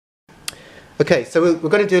Okay, so we're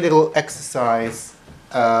going to do a little exercise,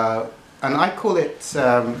 and I call it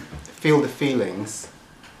feel the feelings.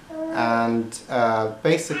 And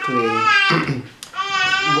basically,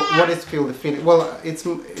 what is feel the feeling? Well, it's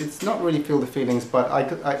not really feel the feelings, but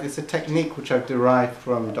it's a technique which I've derived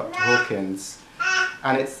from Dr. Hawkins,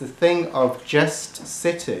 and it's the thing of just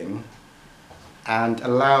sitting and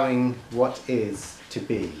allowing what is to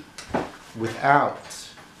be, without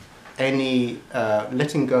any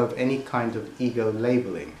letting go of any kind of ego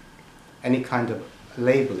labeling, any kind of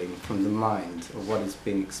labeling from the mind of what is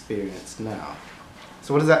being experienced now.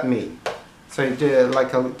 So what does that mean? So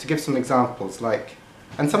to give some examples,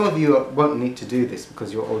 and some of you won't need to do this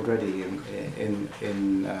because you're already in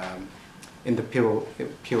the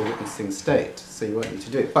pure witnessing state, so you won't need to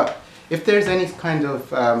do it. But if there's any kind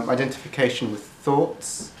of identification with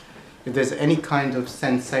thoughts, if there's any kind of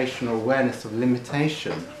sensation or awareness of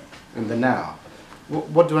limitation in the now,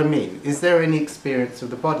 what do I mean? Is there any experience of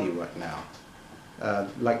the body right now?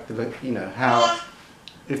 How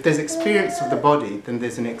if there's experience of the body, then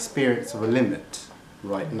there's an experience of a limit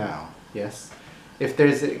right now, yes? If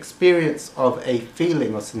there's an experience of a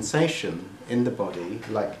feeling or sensation in the body,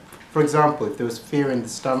 like, for example, if there was fear in the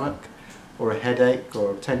stomach, or a headache,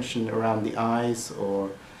 or tension around the eyes, or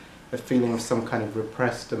a feeling of some kind of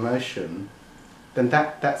repressed emotion, then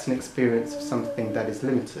that's an experience of something that is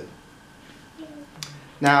limited.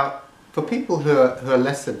 Now, for people who are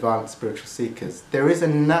less advanced spiritual seekers, there is a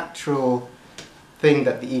natural thing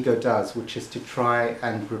that the ego does, which is to try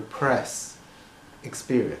and repress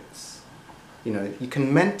experience. You know, you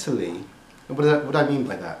can mentally, what do I mean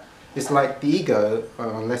by that? It's like the ego, a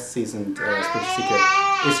less seasoned spiritual seeker,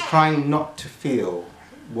 is trying not to feel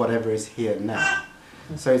whatever is here now.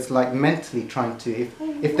 So it's like mentally trying to,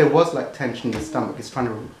 if there was like tension in the stomach, it's trying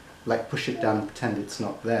to like push it down and pretend it's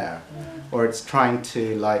not there. Or it's trying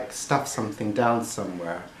to like stuff something down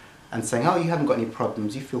somewhere and saying, oh, you haven't got any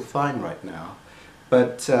problems, you feel fine right now.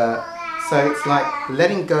 But so it's like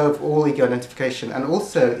letting go of all ego identification, and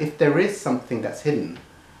also if there is something that's hidden,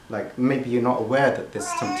 like maybe you're not aware that there's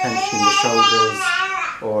some tension in the shoulders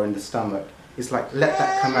or in the stomach, it's like let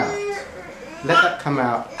that come out. Let that come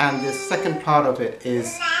out, and the second part of it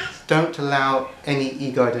is don't allow any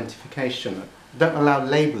ego identification, don't allow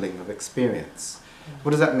labeling of experience.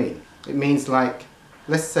 What does that mean? It means like,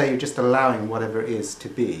 let's say you're just allowing whatever it is to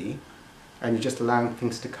be, and you're just allowing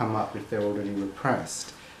things to come up if they're already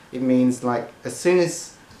repressed. It means like as soon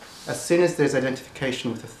as there's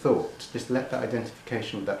identification with a thought, just let that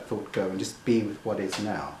identification with that thought go and just be with what is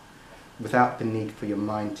now, without the need for your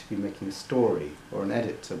mind to be making a story or an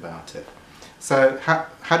edit about it. So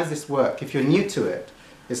how does this work? If you're new to it,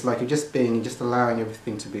 it's like you're just allowing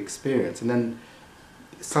everything to be experienced, and then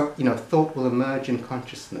thought will emerge in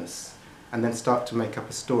consciousness and then start to make up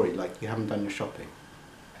a story, like you haven't done your shopping.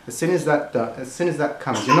 As soon as that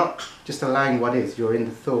comes, you're not just allowing what is, you're in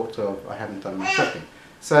the thought of, I haven't done my shopping.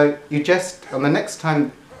 So you just, on the next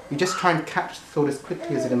time, you just try and catch the thought as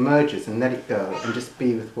quickly as it emerges and let it go and just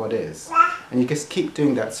be with what is. And you just keep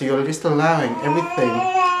doing that. So you're just allowing everything,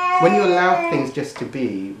 when you allow things just to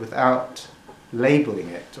be without labeling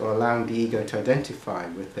it or allowing the ego to identify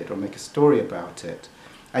with it or make a story about it,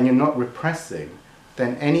 and you're not repressing,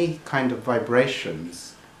 then any kind of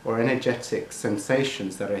vibrations or energetic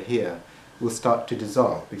sensations that are here will start to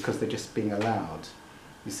dissolve because they're just being allowed.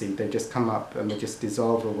 You see, they just come up and they just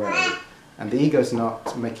dissolve away. And the ego's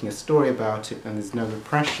not making a story about it, and there's no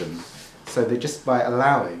repression. So they're just by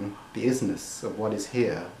allowing the isness of what is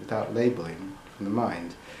here without labeling from the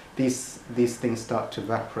mind, these things start to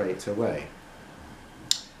evaporate away.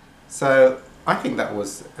 So I think that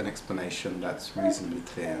was an explanation that's reasonably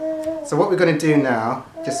clear. So what we're going to do now,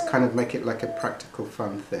 just kind of make it like a practical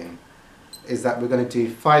fun thing, is that we're going to do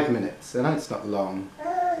 5 minutes. I know it's not long,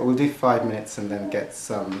 but we'll do 5 minutes and then get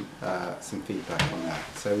some feedback on that.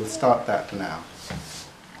 So we'll start that now.